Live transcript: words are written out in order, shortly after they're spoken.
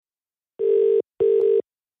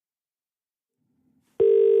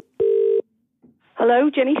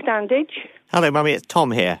Hello, Jenny Standage. Hello, Mummy, it's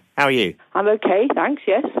Tom here. How are you? I'm okay, thanks,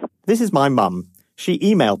 yes. This is my mum. She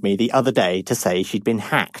emailed me the other day to say she'd been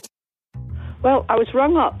hacked. Well, I was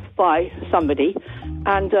rung up by somebody,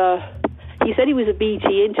 and he said he was a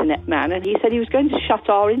BT internet man, and he said he was going to shut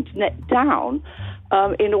our internet down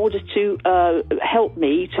in order to help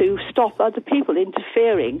me to stop other people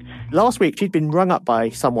interfering. Last week, she'd been rung up by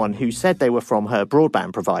someone who said they were from her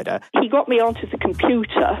broadband provider. He got me onto the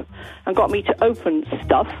computer and got me to open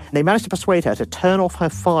stuff. They managed to persuade her to turn off her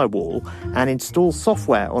firewall and install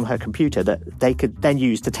software on her computer that they could then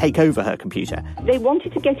use to take over her computer. They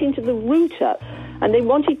wanted to get into the router, and they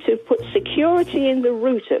wanted to put security in the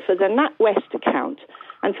router for the NatWest account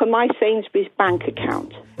and for my Sainsbury's bank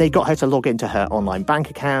account. They got her to log into her online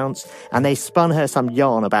bank accounts, and they spun her some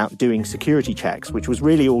yarn about doing security checks, which was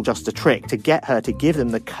really all just a trick to get her to give them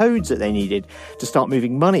the codes that they needed to start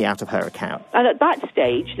moving money out of her account. And at that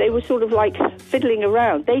stage, they were sort of like fiddling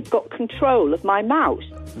around. They'd got control of my mouse.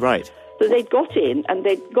 Right. So they'd got in and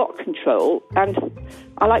they'd got control, and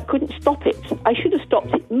I couldn't stop it. I should have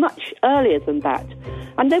stopped it much earlier than that.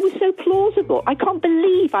 And they were so plausible. I can't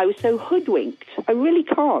believe I was so hoodwinked. I really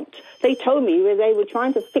can't. They told me they were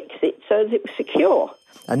trying to fix it so that it was secure.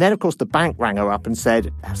 And then, of course, the bank rang her up and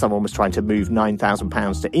said someone was trying to move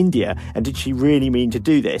 £9,000 to India. And did she really mean to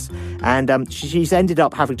do this? And she's ended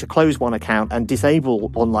up having to close one account and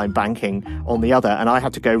disable online banking on the other. And I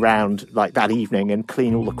had to go round like that evening and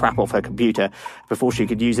clean all the crap off her computer before she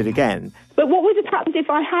could use it again. But what would have happened if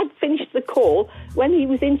I had finished the call when he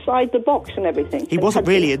was inside the box and everything? He wasn't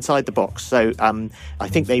really inside the box. So I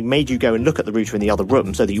think they made you go and look at the router in the other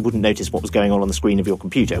room so that you wouldn't notice what was going on the screen of your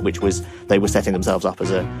computer, which was they were setting themselves up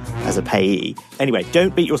as a payee. Anyway,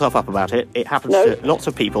 don't beat yourself up about it. It happens to lots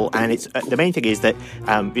of people, and it's the main thing is that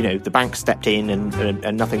the bank stepped in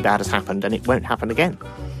and nothing bad has happened, and it won't happen again.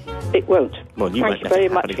 It won't. Well, Thank you very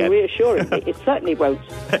much for reassuring me. It certainly won't.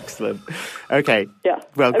 Excellent. Okay. Yeah.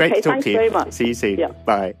 Well, great to talk to you. Thanks very much. See you soon. Yeah.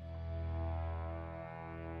 Bye.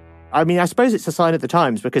 I mean, I suppose it's a sign of the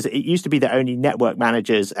times, because it used to be that only network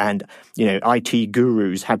managers and, IT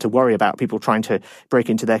gurus had to worry about people trying to break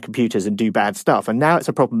into their computers and do bad stuff. And now it's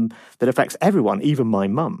a problem that affects everyone, even my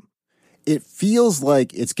mum. It feels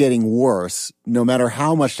like it's getting worse no matter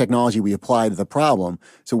how much technology we apply to the problem.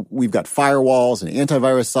 So we've got firewalls and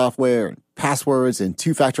antivirus software and passwords and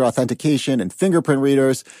two-factor authentication and fingerprint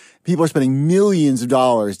readers. People are spending millions of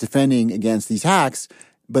dollars defending against these hacks,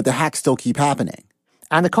 but the hacks still keep happening.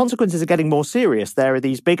 And the consequences are getting more serious. There are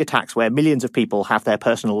these big attacks where millions of people have their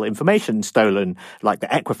personal information stolen, like the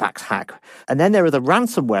Equifax hack. And then there are the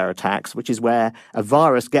ransomware attacks, which is where a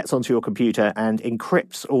virus gets onto your computer and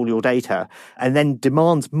encrypts all your data and then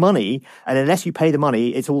demands money. And unless you pay the money,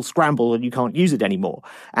 it's all scrambled and you can't use it anymore.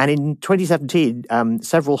 And in 2017,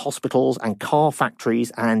 several hospitals and car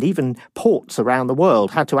factories and even ports around the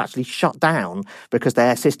world had to actually shut down because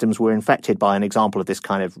their systems were infected by an example of this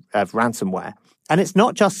kind of ransomware. And it's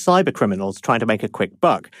not just cyber criminals trying to make a quick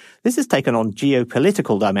buck. This has taken on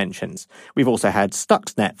geopolitical dimensions. We've also had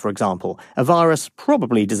Stuxnet, for example, a virus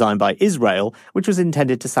probably designed by Israel, which was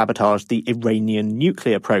intended to sabotage the Iranian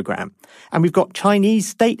nuclear program. And we've got Chinese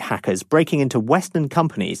state hackers breaking into Western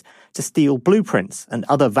companies to steal blueprints and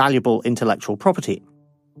other valuable intellectual property.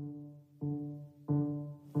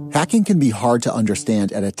 Hacking can be hard to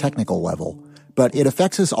understand at a technical level, but it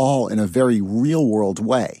affects us all in a very real-world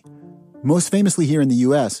way. Most famously here in the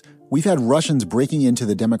U.S., we've had Russians breaking into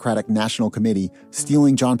the Democratic National Committee,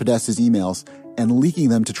 stealing John Podesta's emails, and leaking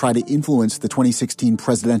them to try to influence the 2016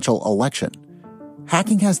 presidential election.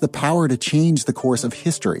 Hacking has the power to change the course of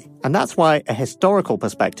history. And that's why a historical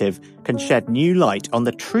perspective can shed new light on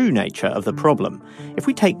the true nature of the problem. If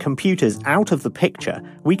we take computers out of the picture,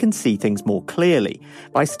 we can see things more clearly.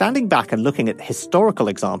 By standing back and looking at historical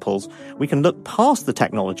examples, we can look past the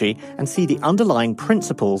technology and see the underlying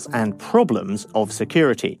principles and problems of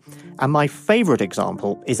security. And my favorite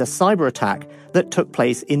example is a cyber attack that took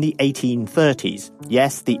place in the 1830s.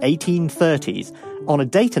 Yes, the 1830s, on a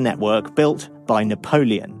data network built by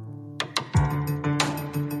Napoleon.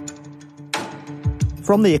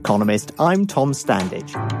 From The Economist, I'm Tom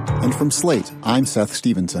Standage. And from Slate, I'm Seth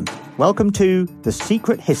Stevenson. Welcome to The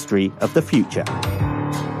Secret History of the Future.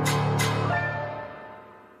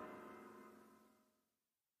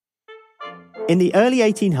 In the early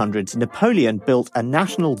 1800s, Napoleon built a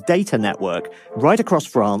national data network right across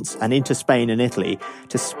France and into Spain and Italy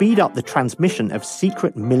to speed up the transmission of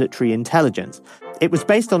secret military intelligence. It was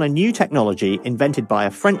based on a new technology invented by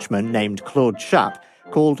a Frenchman named Claude Chappe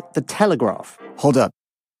called the telegraph. Hold up.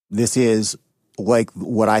 This is like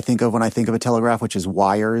what I think of when I think of a telegraph, which is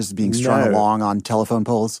wires being strung along on telephone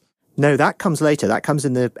poles? No, that comes later. That comes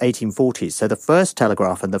in the 1840s. So the first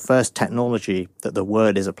telegraph and the first technology that the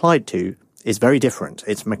word is applied to is very different.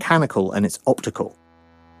 It's mechanical and it's optical.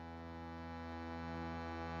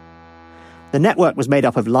 The network was made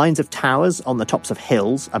up of lines of towers on the tops of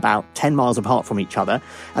hills about 10 miles apart from each other,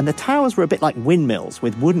 and the towers were a bit like windmills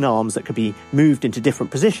with wooden arms that could be moved into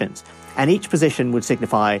different positions, and each position would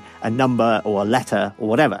signify a number or a letter or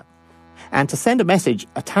whatever. And to send a message,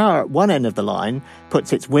 a tower at one end of the line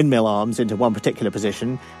puts its windmill arms into one particular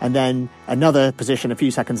position, and then another position a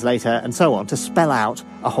few seconds later, and so on, to spell out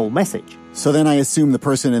a whole message. So then I assume the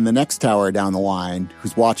person in the next tower down the line,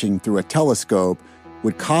 who's watching through a telescope,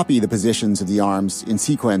 would copy the positions of the arms in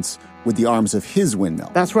sequence with the arms of his windmill.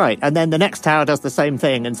 That's right. And then the next tower does the same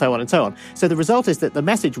thing, and so on and so on. So the result is that the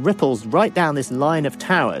message ripples right down this line of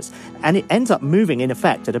towers, and it ends up moving, in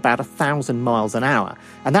effect, at about 1,000 miles an hour.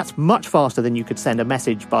 And that's much faster than you could send a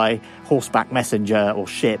message by horseback messenger or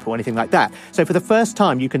ship or anything like that. So for the first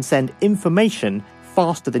time, you can send information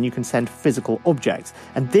faster than you can send physical objects.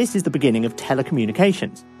 And this is the beginning of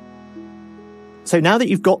telecommunications. So now that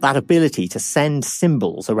you've got that ability to send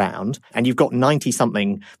symbols around, and you've got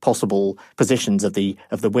 90-something possible positions of the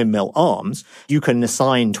windmill arms, you can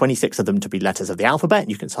assign 26 of them to be letters of the alphabet,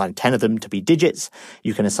 you can assign 10 of them to be digits,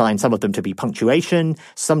 you can assign some of them to be punctuation,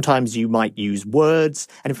 sometimes you might use words,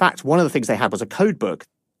 and in fact, one of the things they had was a code book.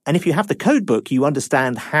 And if you have the code book, you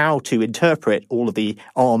understand how to interpret all of the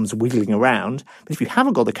arms wiggling around. But if you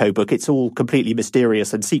haven't got the code book, it's all completely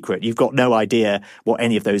mysterious and secret. You've got no idea what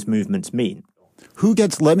any of those movements mean.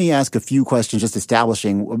 Let me ask a few questions just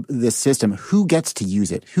establishing this system. Who gets to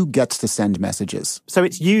use it? Who gets to send messages? So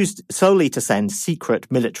it's used solely to send secret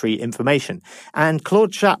military information. And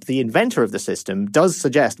Claude Chappe, the inventor of the system, does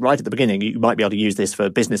suggest right at the beginning you might be able to use this for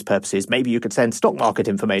business purposes. Maybe you could send stock market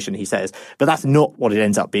information, he says. But that's not what it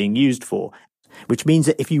ends up being used for. Which means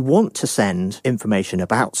that if you want to send information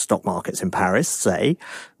about stock markets in Paris, say,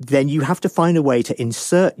 then you have to find a way to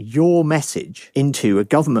insert your message into a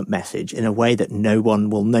government message in a way that no one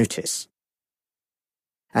will notice.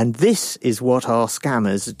 And this is what our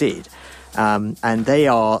scammers did. And they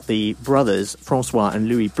are the brothers Francois and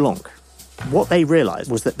Louis Blanc. What they realized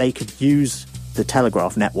was that they could use the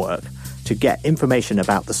telegraph network to get information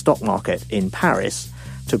about the stock market in Paris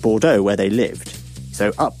to Bordeaux, where they lived.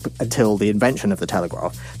 So up until the invention of the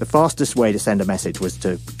telegraph, the fastest way to send a message was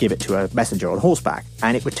to give it to a messenger on horseback.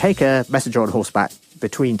 And it would take a messenger on horseback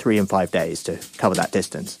between 3 and 5 days to cover that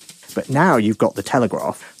distance. But now you've got the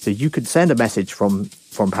telegraph, so you could send a message from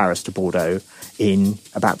Paris to Bordeaux in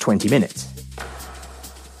about 20 minutes.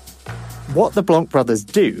 What the Blanc brothers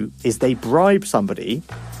do is they bribe somebody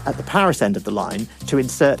at the Paris end of the line to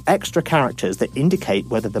insert extra characters that indicate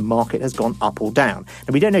whether the market has gone up or down.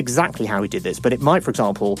 And we don't know exactly how he did this, but it might, for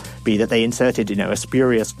example, be that they inserted, a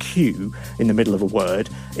spurious Q in the middle of a word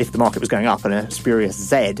if the market was going up and a spurious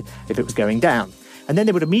Z if it was going down. And then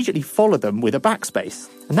they would immediately follow them with a backspace.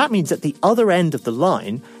 And that means at the other end of the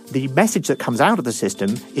line, the message that comes out of the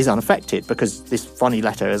system is unaffected because this funny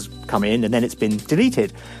letter has come in and then it's been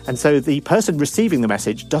deleted. And so the person receiving the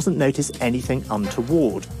message doesn't notice anything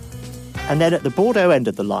untoward. And then at the Bordeaux end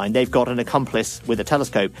of the line, they've got an accomplice with a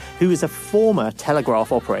telescope who is a former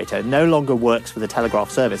telegraph operator, no longer works for the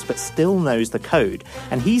telegraph service, but still knows the code.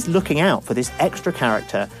 And he's looking out for this extra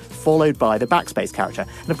character followed by the backspace character.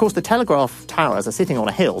 And of course, the telegraph towers are sitting on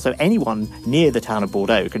a hill, so anyone near the town of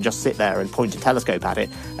Bordeaux can just sit there and point a telescope at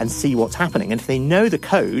it and see what's happening. And if they know the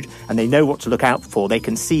code and they know what to look out for, they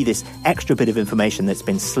can see this extra bit of information that's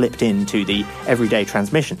been slipped into the everyday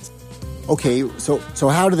transmissions. Okay, so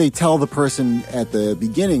how do they tell the person at the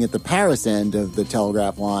beginning, at the Paris end of the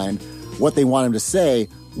telegraph line, what they want him to say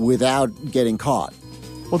without getting caught?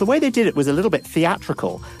 Well, the way they did it was a little bit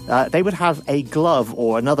theatrical. They would have a glove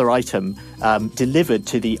or another item delivered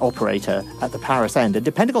to the operator at the Paris end. And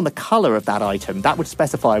depending on the colour of that item, that would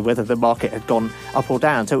specify whether the market had gone up or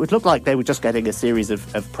down. So it would look like they were just getting a series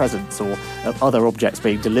of presents or of other objects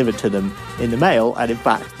being delivered to them in the mail. And in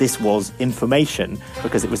fact, this was information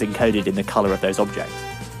because it was encoded in the colour of those objects.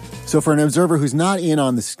 So for an observer who's not in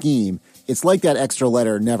on the scheme, it's like that extra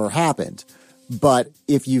letter never happened. But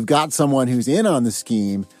if you've got someone who's in on the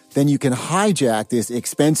scheme, then you can hijack this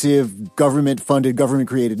expensive government-funded,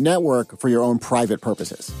 government-created network for your own private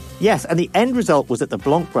purposes. Yes, and the end result was that the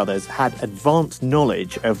Blanc brothers had advanced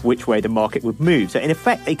knowledge of which way the market would move. So in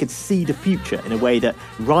effect, they could see the future in a way that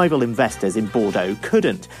rival investors in Bordeaux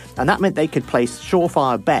couldn't. And that meant they could place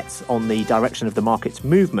surefire bets on the direction of the market's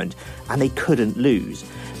movement, and they couldn't lose.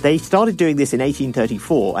 They started doing this in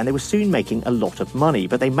 1834, and they were soon making a lot of money,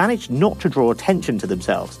 but they managed not to draw attention to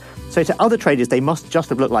themselves. So to other traders, they must just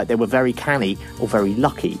have looked like they were very canny or very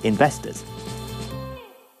lucky investors.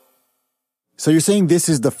 So you're saying this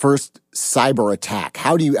is the first cyber attack.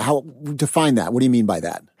 How define that? What do you mean by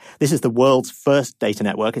that? This is the world's first data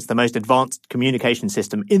network. It's the most advanced communication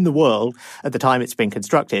system in the world at the time it's been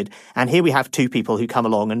constructed. And here we have two people who come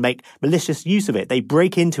along and make malicious use of it. They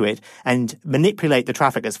break into it and manipulate the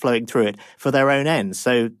traffic that's flowing through it for their own ends.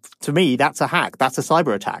 So to me, that's a hack. That's a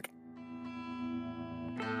cyber attack.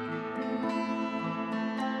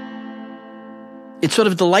 It's sort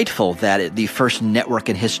of delightful that the first network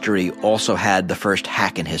in history also had the first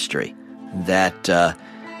hack in history, that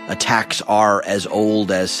attacks are as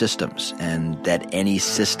old as systems, and that any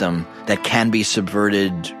system that can be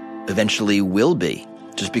subverted eventually will be,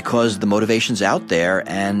 just because the motivation's out there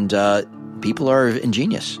and people are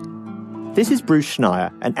ingenious. This is Bruce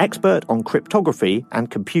Schneier, an expert on cryptography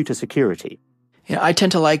and computer security. Yeah, I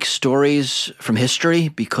tend to like stories from history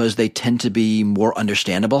because they tend to be more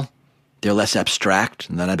understandable. They're less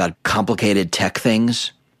abstract than about complicated tech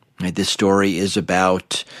things. Right? This story is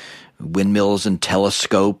about windmills and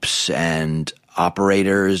telescopes and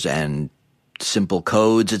operators and simple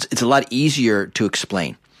codes. It's a lot easier to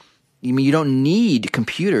explain. I mean, you don't need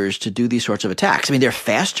computers to do these sorts of attacks. I mean, they're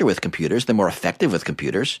faster with computers. They're more effective with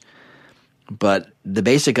computers. But the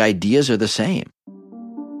basic ideas are the same.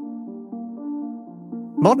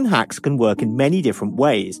 Modern hacks can work in many different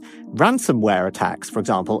ways. Ransomware attacks, for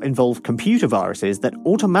example, involve computer viruses that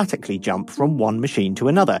automatically jump from one machine to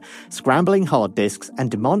another, scrambling hard disks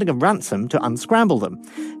and demanding a ransom to unscramble them.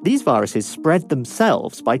 These viruses spread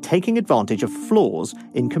themselves by taking advantage of flaws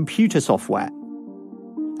in computer software.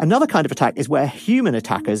 Another kind of attack is where human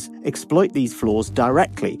attackers exploit these flaws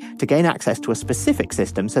directly to gain access to a specific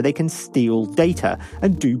system so they can steal data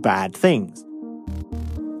and do bad things.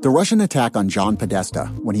 The Russian attack on John Podesta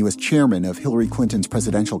when he was chairman of Hillary Clinton's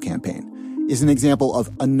presidential campaign is an example of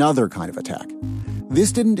another kind of attack.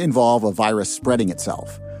 This didn't involve a virus spreading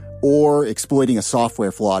itself or exploiting a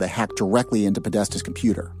software flaw to hack directly into Podesta's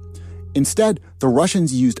computer. Instead, the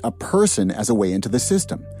Russians used a person as a way into the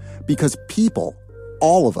system because people,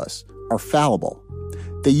 all of us, are fallible.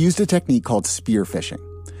 They used a technique called spear phishing.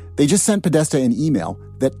 They just sent Podesta an email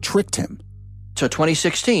that tricked him. So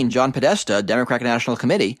 2016, John Podesta, Democratic National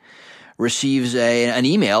Committee, receives an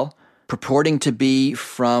email purporting to be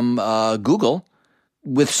from Google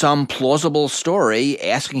with some plausible story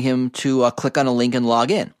asking him to click on a link and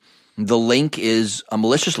log in. The link is a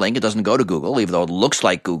malicious link. It doesn't go to Google, even though it looks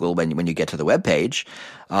like Google when you get to the web page.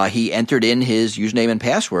 He entered in his username and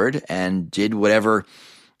password and did whatever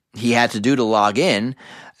he had to do to log in,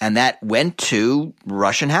 and that went to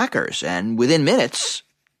Russian hackers. And within minutes,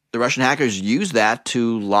 the Russian hackers used that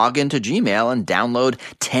to log into Gmail and download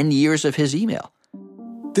 10 years of his email.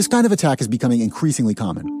 This kind of attack is becoming increasingly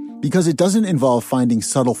common because it doesn't involve finding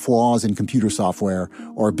subtle flaws in computer software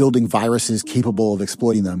or building viruses capable of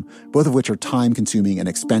exploiting them, both of which are time-consuming and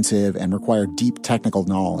expensive and require deep technical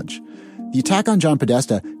knowledge. The attack on John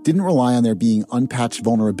Podesta didn't rely on there being unpatched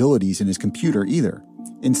vulnerabilities in his computer either.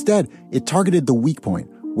 Instead, it targeted the weak point,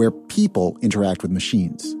 where people interact with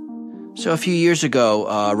machines. So a few years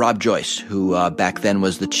ago, Rob Joyce, who back then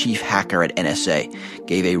was the chief hacker at NSA,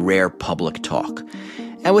 gave a rare public talk.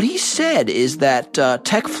 And what he said is that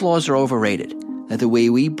tech flaws are overrated, that the way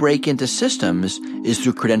we break into systems is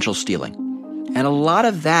through credential stealing. And a lot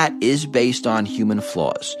of that is based on human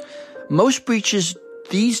flaws. Most breaches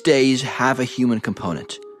these days have a human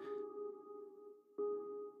component.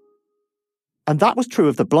 And that was true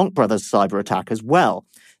of the Blanc brothers' cyber attack as well.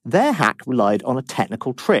 Their hack relied on a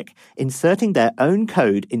technical trick, inserting their own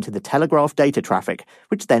code into the telegraph data traffic,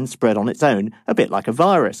 which then spread on its own, a bit like a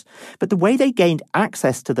virus. But the way they gained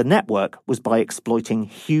access to the network was by exploiting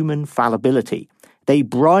human fallibility. They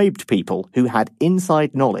bribed people who had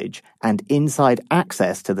inside knowledge and inside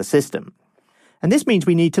access to the system. And this means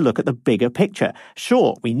we need to look at the bigger picture.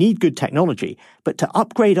 Sure, we need good technology, but to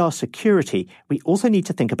upgrade our security, we also need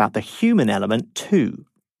to think about the human element too.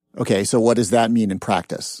 Okay, so what does that mean in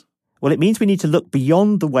practice? Well, it means we need to look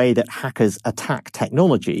beyond the way that hackers attack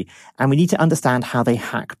technology, and we need to understand how they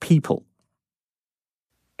hack people.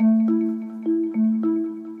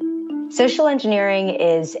 Social engineering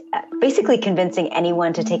is basically convincing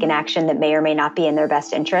anyone to take an action that may or may not be in their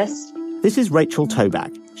best interest. This is Rachel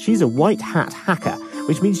Toback. She's a white hat hacker,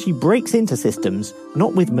 which means she breaks into systems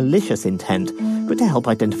not with malicious intent, but to help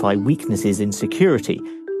identify weaknesses in security.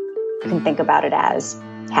 You can think about it as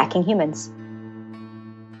hacking humans.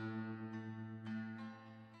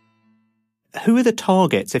 Who are the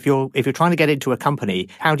targets? If you're trying to get into a company,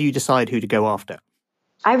 how do you decide who to go after?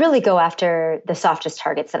 I really go after the softest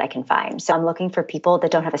targets that I can find. So I'm looking for people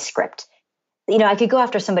that don't have a script. I could go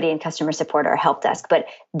after somebody in customer support or help desk, but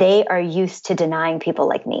they are used to denying people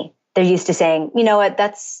like me. They're used to saying, you know what,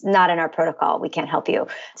 that's not in our protocol. We can't help you.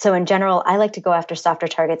 So in general, I like to go after softer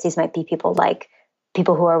targets. These might be people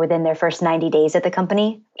who are within their first 90 days at the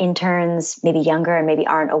company, interns, maybe younger, and maybe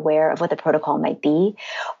aren't aware of what the protocol might be.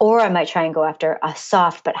 Or I might try and go after a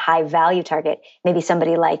soft but high value target, maybe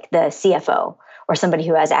somebody like the CFO or somebody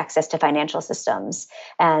who has access to financial systems.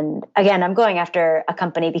 And again, I'm going after a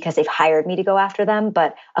company because they've hired me to go after them,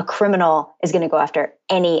 but a criminal is going to go after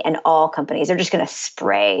any and all companies. They're just going to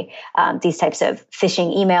spray these types of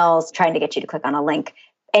phishing emails, trying to get you to click on a link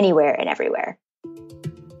anywhere and everywhere.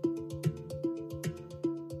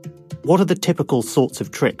 What are the typical sorts of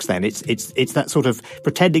tricks then? It's that sort of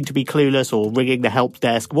pretending to be clueless or ringing the help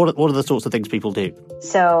desk. What are the sorts of things people do?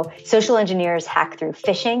 So social engineers hack through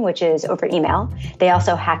phishing, which is over email. They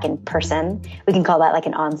also hack in person. We can call that like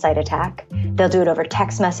an on-site attack. They'll do it over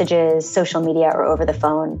text messages, social media, or over the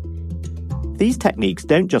phone. These techniques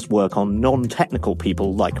don't just work on non-technical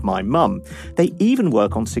people like my mum. They even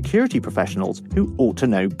work on security professionals who ought to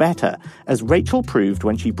know better, as Rachel proved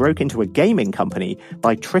when she broke into a gaming company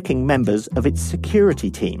by tricking members of its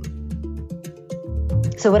security team.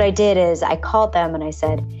 So what I did is I called them and I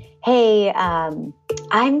said, hey,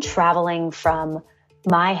 I'm traveling from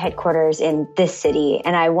my headquarters in this city,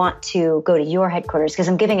 and I want to go to your headquarters because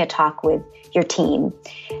I'm giving a talk with your team.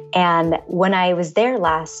 And when I was there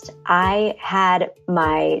last, I had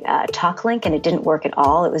my talk link and it didn't work at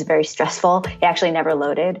all. It was very stressful. It actually never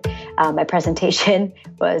loaded. My presentation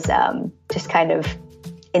was just kind of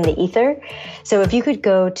in the ether. So if you could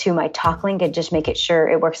go to my talk link and just make it sure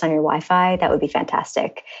it works on your Wi-Fi, that would be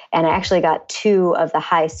fantastic. And I actually got 2 of the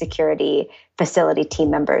high security facility team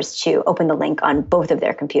members to open the link on both of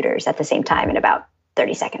their computers at the same time in about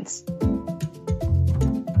 30 seconds.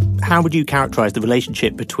 How would you characterize the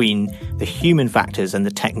relationship between the human factors and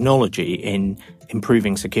the technology in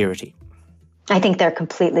improving security? I think they're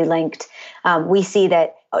completely linked. We see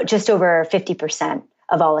that just over 50%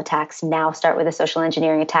 of all attacks now start with a social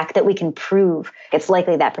engineering attack that we can prove. It's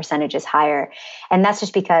likely that percentage is higher. And that's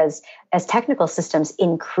just because as technical systems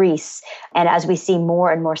increase and as we see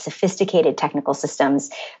more and more sophisticated technical systems,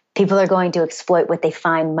 people are going to exploit what they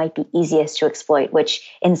find might be easiest to exploit, which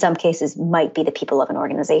in some cases might be the people of an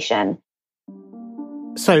organization.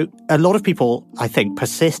 So a lot of people, I think,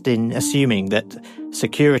 persist in assuming that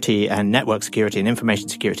security and network security and information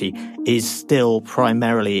security is still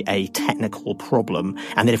primarily a technical problem,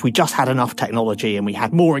 and that if we just had enough technology and we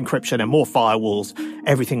had more encryption and more firewalls,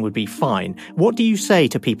 everything would be fine. What do you say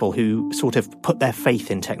to people who sort of put their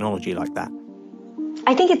faith in technology like that?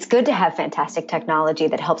 I think it's good to have fantastic technology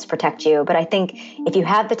that helps protect you. But I think if you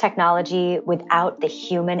have the technology without the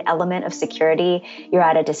human element of security, you're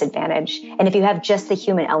at a disadvantage. And if you have just the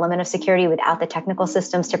human element of security without the technical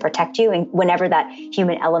systems to protect you, and whenever that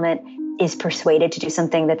human element is persuaded to do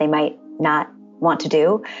something that they might not want to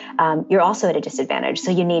do, you're also at a disadvantage. So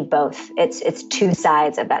you need both. It's 2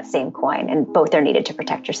 sides of that same coin, and both are needed to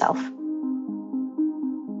protect yourself.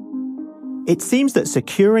 It seems that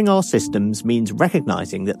securing our systems means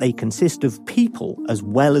recognizing that they consist of people as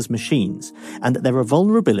well as machines, and that there are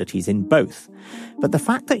vulnerabilities in both. But the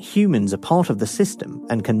fact that humans are part of the system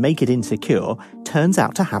and can make it insecure turns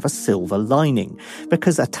out to have a silver lining,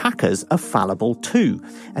 because attackers are fallible too,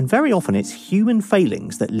 and very often it's human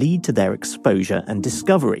failings that lead to their exposure and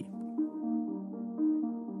discovery.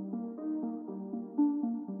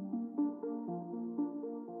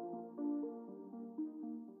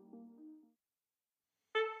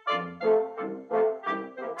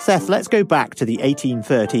 Seth, let's go back to the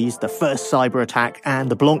 1830s, the first cyber attack, and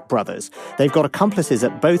the Blanc brothers. They've got accomplices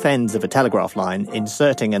at both ends of a telegraph line,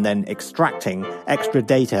 inserting and then extracting extra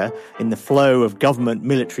data in the flow of government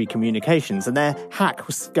military communications, and their hack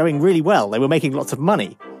was going really well. They were making lots of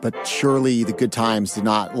money. But surely the good times did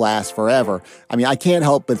not last forever. I mean, I can't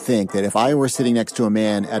help but think that if I were sitting next to a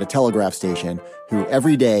man at a telegraph station who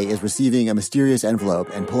every day is receiving a mysterious envelope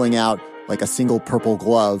and pulling out like a single purple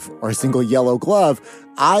glove or a single yellow glove,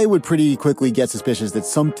 I would pretty quickly get suspicious that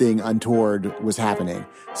something untoward was happening.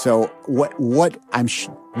 So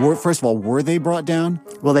first of all, were they brought down?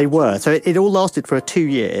 Well, they were. So it all lasted for 2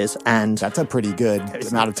 years, and that's a pretty good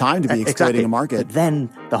amount of time to be exploiting a market. But then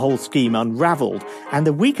the whole scheme unraveled. And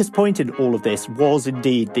the weakest point in all of this was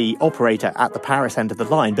indeed the operator at the Paris end of the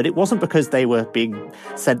line. But it wasn't because they were being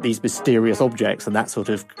sent these mysterious objects and that sort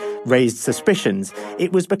of raised suspicions.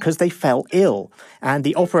 It was because they fell ill. And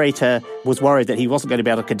the operator was worried that he wasn't going to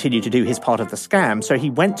be able to continue to do his part of the scam, so he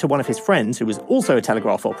went to one of his friends, who was also a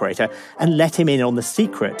telegraph operator, and let him in on the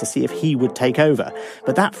secret to see if he would take over.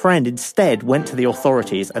 But that friend instead went to the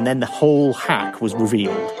authorities, and then the whole hack was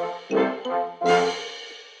revealed.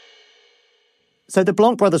 So the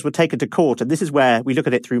Blanc brothers were taken to court, and this is where we look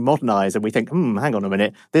at it through modern eyes and we think, hang on a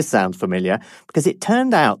minute, this sounds familiar, because it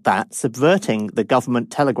turned out that subverting the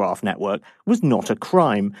government telegraph network was not a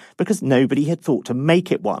crime, because nobody had thought to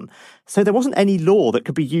make it one. So there wasn't any law that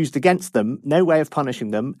could be used against them, no way of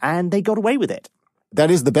punishing them, and they got away with it. That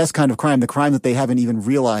is the best kind of crime, the crime that they haven't even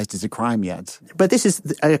realized is a crime yet. But this is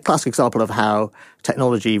a classic example of how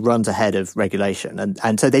technology runs ahead of regulation.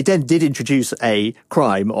 And so they then did introduce a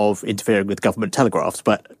crime of interfering with government telegraphs,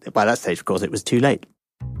 but by that stage, of course, it was too late.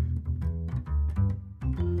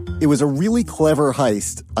 It was a really clever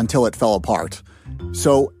heist until it fell apart.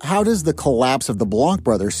 So how does the collapse of the Blanc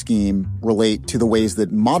brothers scheme relate to the ways that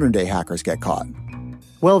modern-day hackers get caught?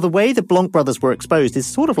 Well, the way the Blanc brothers were exposed is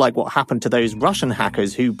sort of like what happened to those Russian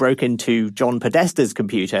hackers who broke into John Podesta's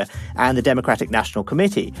computer and the Democratic National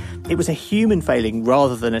Committee. It was a human failing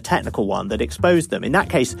rather than a technical one that exposed them. In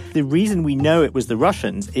that case, the reason we know it was the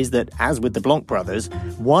Russians is that, as with the Blanc brothers,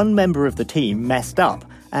 one member of the team messed up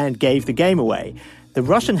and gave the game away. The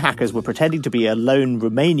Russian hackers were pretending to be a lone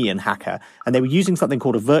Romanian hacker, and they were using something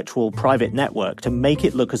called a virtual private network to make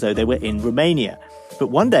it look as though they were in Romania. But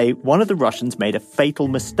one day, one of the Russians made a fatal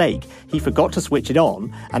mistake. He forgot to switch it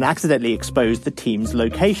on and accidentally exposed the team's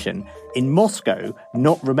location in Moscow,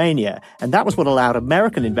 not Romania. And that was what allowed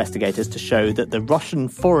American investigators to show that the Russian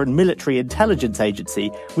Foreign Military Intelligence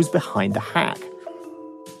Agency was behind the hack.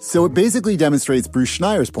 So it basically demonstrates Bruce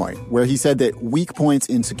Schneier's point, where he said that weak points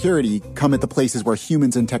in security come at the places where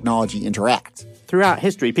humans and technology interact. Throughout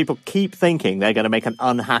history, people keep thinking they're going to make an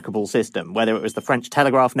unhackable system, whether it was the French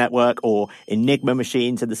telegraph network or Enigma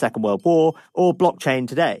machines in the Second World War or blockchain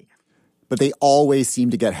today. But they always seem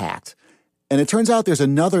to get hacked. And it turns out there's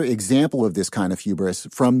another example of this kind of hubris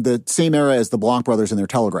from the same era as the Blanc brothers and their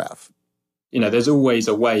telegraph. You know, there's always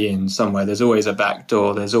a way in somewhere. There's always a back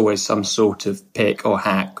door. There's always some sort of pick or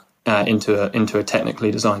hack into a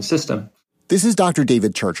technically designed system. This is Dr.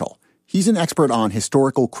 David Churchill. He's an expert on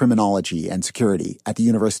historical criminology and security at the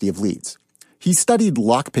University of Leeds. He studied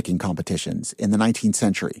lockpicking competitions in the 19th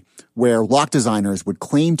century, where lock designers would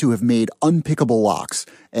claim to have made unpickable locks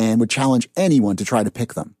and would challenge anyone to try to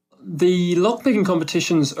pick them. The lockpicking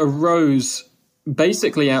competitions arose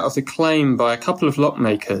basically out of the claim by a couple of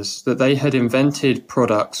lockmakers that they had invented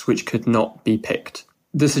products which could not be picked.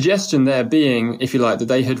 The suggestion there being, if you like, that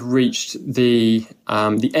they had reached the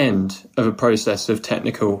end of a process of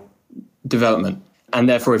technical development. And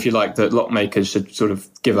therefore, if you like, that lockmakers should sort of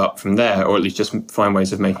give up from there, or at least just find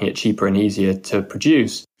ways of making it cheaper and easier to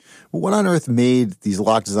produce. Well, what on earth made these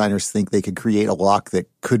lock designers think they could create a lock that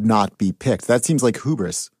could not be picked? That seems like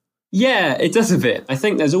hubris. Yeah, it does a bit. I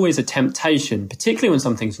think there's always a temptation, particularly when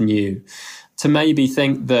something's new, to maybe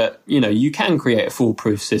think that, you know, you can create a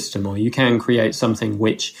foolproof system, or you can create something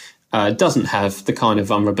which doesn't have the kind of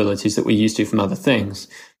vulnerabilities that we're used to from other things.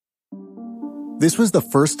 This was the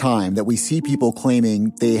first time that we see people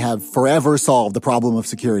claiming they have forever solved the problem of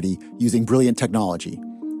security using brilliant technology.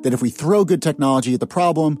 That if we throw good technology at the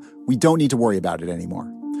problem, we don't need to worry about it anymore.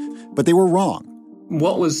 But they were wrong.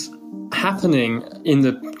 What was happening in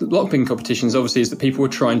the lockpicking competitions, obviously, is that people were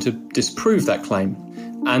trying to disprove that claim.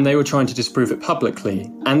 And they were trying to disprove it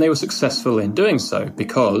publicly. And they were successful in doing so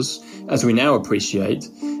because, as we now appreciate,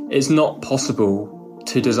 it's not possible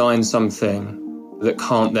to design something that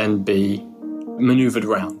can't then be maneuvered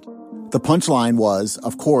around. The punchline was,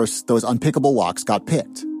 of course, those unpickable locks got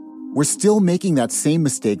picked. We're still making that same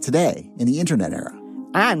mistake today in the internet era.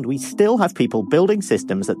 And we still have people building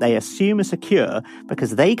systems that they assume are secure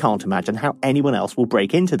because they can't imagine how anyone else will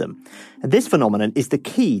break into them. And this phenomenon is the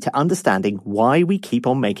key to understanding why we keep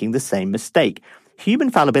on making the same mistake. Human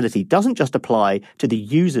fallibility doesn't just apply to the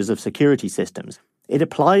users of security systems. It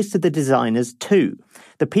applies to the designers too.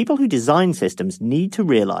 The people who design systems need to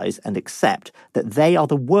realize and accept that they are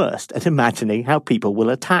the worst at imagining how people will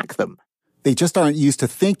attack them. They just aren't used to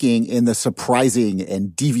thinking in the surprising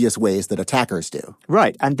and devious ways that attackers do.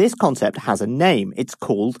 Right, and this concept has a name. It's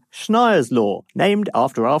called Schneier's Law, named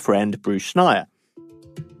after our friend Bruce Schneier.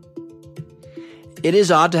 It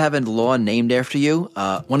is odd to have a law named after you.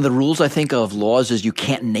 One of the rules, I think, of laws is you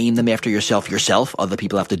can't name them after yourself. Other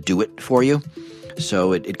people have to do it for you.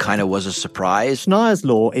 So it kind of was a surprise. Schneier's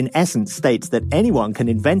Law, in essence, states that anyone can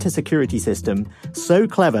invent a security system so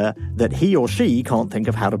clever that he or she can't think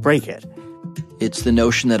of how to break it. It's the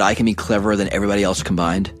notion that I can be cleverer than everybody else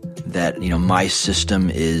combined. that, my system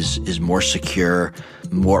is more secure,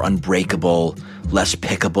 more unbreakable, less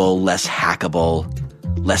pickable, less hackable,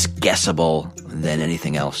 less guessable than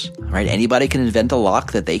anything else, right? Anybody can invent a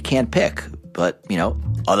lock that they can't pick, but,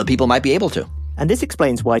 other people might be able to. And this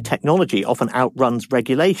explains why technology often outruns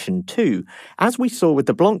regulation, too. As we saw with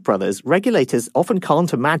the Blanc brothers, regulators often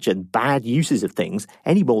can't imagine bad uses of things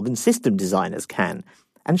any more than system designers can.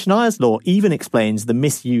 And Shania's law even explains the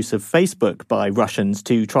misuse of Facebook by Russians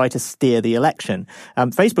to try to steer the election.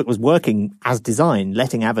 Facebook was working as designed,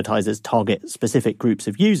 letting advertisers target specific groups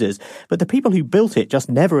of users, but the people who built it just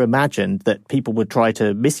never imagined that people would try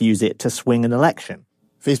to misuse it to swing an election.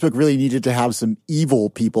 Facebook really needed to have some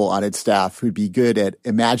evil people on its staff who'd be good at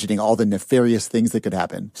imagining all the nefarious things that could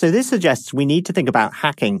happen. So this suggests we need to think about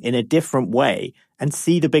hacking in a different way and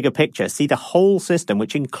see the bigger picture, see the whole system,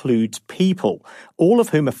 which includes people, all of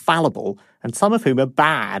whom are fallible and some of whom are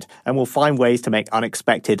bad and will find ways to make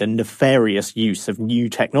unexpected and nefarious use of new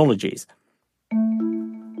technologies.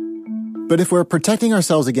 But if we're protecting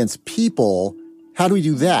ourselves against people, how do we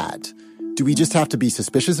do that? Do we just have to be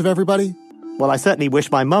suspicious of everybody? Well, I certainly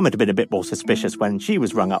wish my mum had been a bit more suspicious when she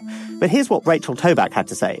was rung up. But here's what Rachel Toback had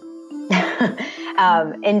to say.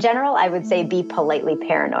 In general, I would say be politely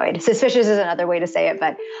paranoid. Suspicious is another way to say it,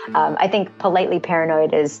 but I think politely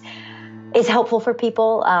paranoid is helpful for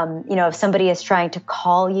people. If somebody is trying to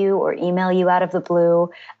call you or email you out of the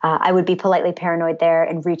blue, I would be politely paranoid there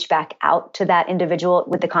and reach back out to that individual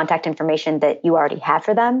with the contact information that you already have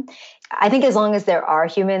for them. I think as long as there are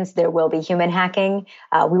humans, there will be human hacking.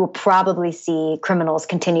 We will probably see criminals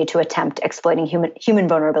continue to attempt exploiting human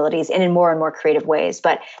vulnerabilities in more and more creative ways.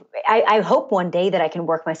 But I hope one day that I can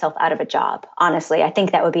work myself out of a job. Honestly, I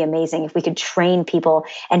think that would be amazing if we could train people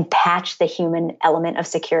and patch the human element of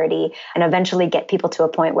security and eventually get people to a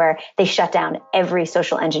point where they shut down every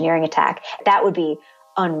social engineering attack. That would be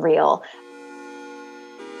unreal.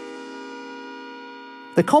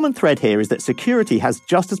 The common thread here is that security has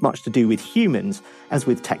just as much to do with humans as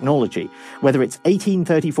with technology. Whether it's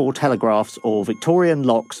 1834 telegraphs or Victorian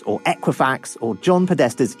locks or Equifax or John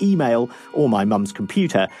Podesta's email or my mum's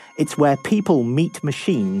computer, it's where people meet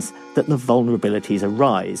machines that the vulnerabilities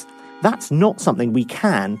arise. That's not something we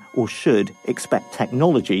can or should expect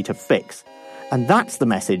technology to fix. And that's the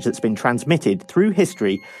message that's been transmitted through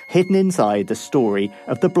history, hidden inside the story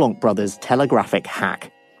of the Blanc brothers' telegraphic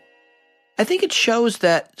hack. I think it shows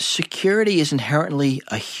that security is inherently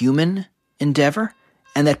a human endeavor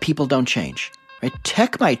and that people don't change. Right?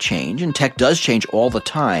 Tech might change, and tech does change all the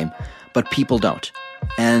time, but people don't.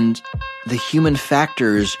 And the human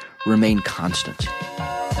factors remain constant.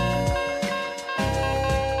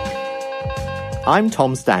 I'm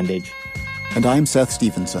Tom Standage. And I'm Seth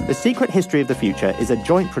Stevenson. The Secret History of the Future is a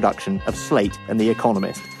joint production of Slate and The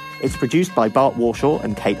Economist. It's produced by Bart Warshaw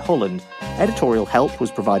and Kate Holland. Editorial help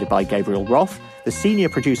was provided by Gabriel Roth. The senior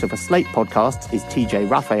producer for Slate Podcasts is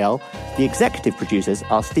TJ Raphael. The executive producers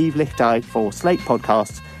are Steve Lichtai for Slate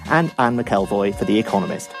Podcasts and Anne McElvoy for The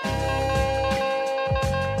Economist.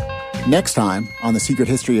 Next time on The Secret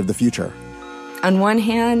History of the Future. On one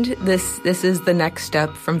hand, this is the next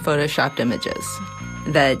step from photoshopped images.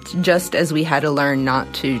 That just as we had to learn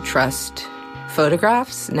not to trust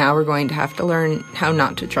photographs, now we're going to have to learn how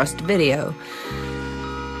not to trust video.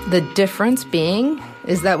 The difference being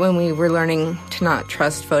is that when we were learning to not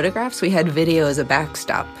trust photographs, we had video as a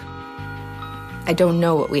backstop. I don't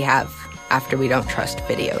know what we have after we don't trust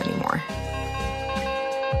video anymore.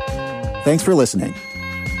 Thanks for listening.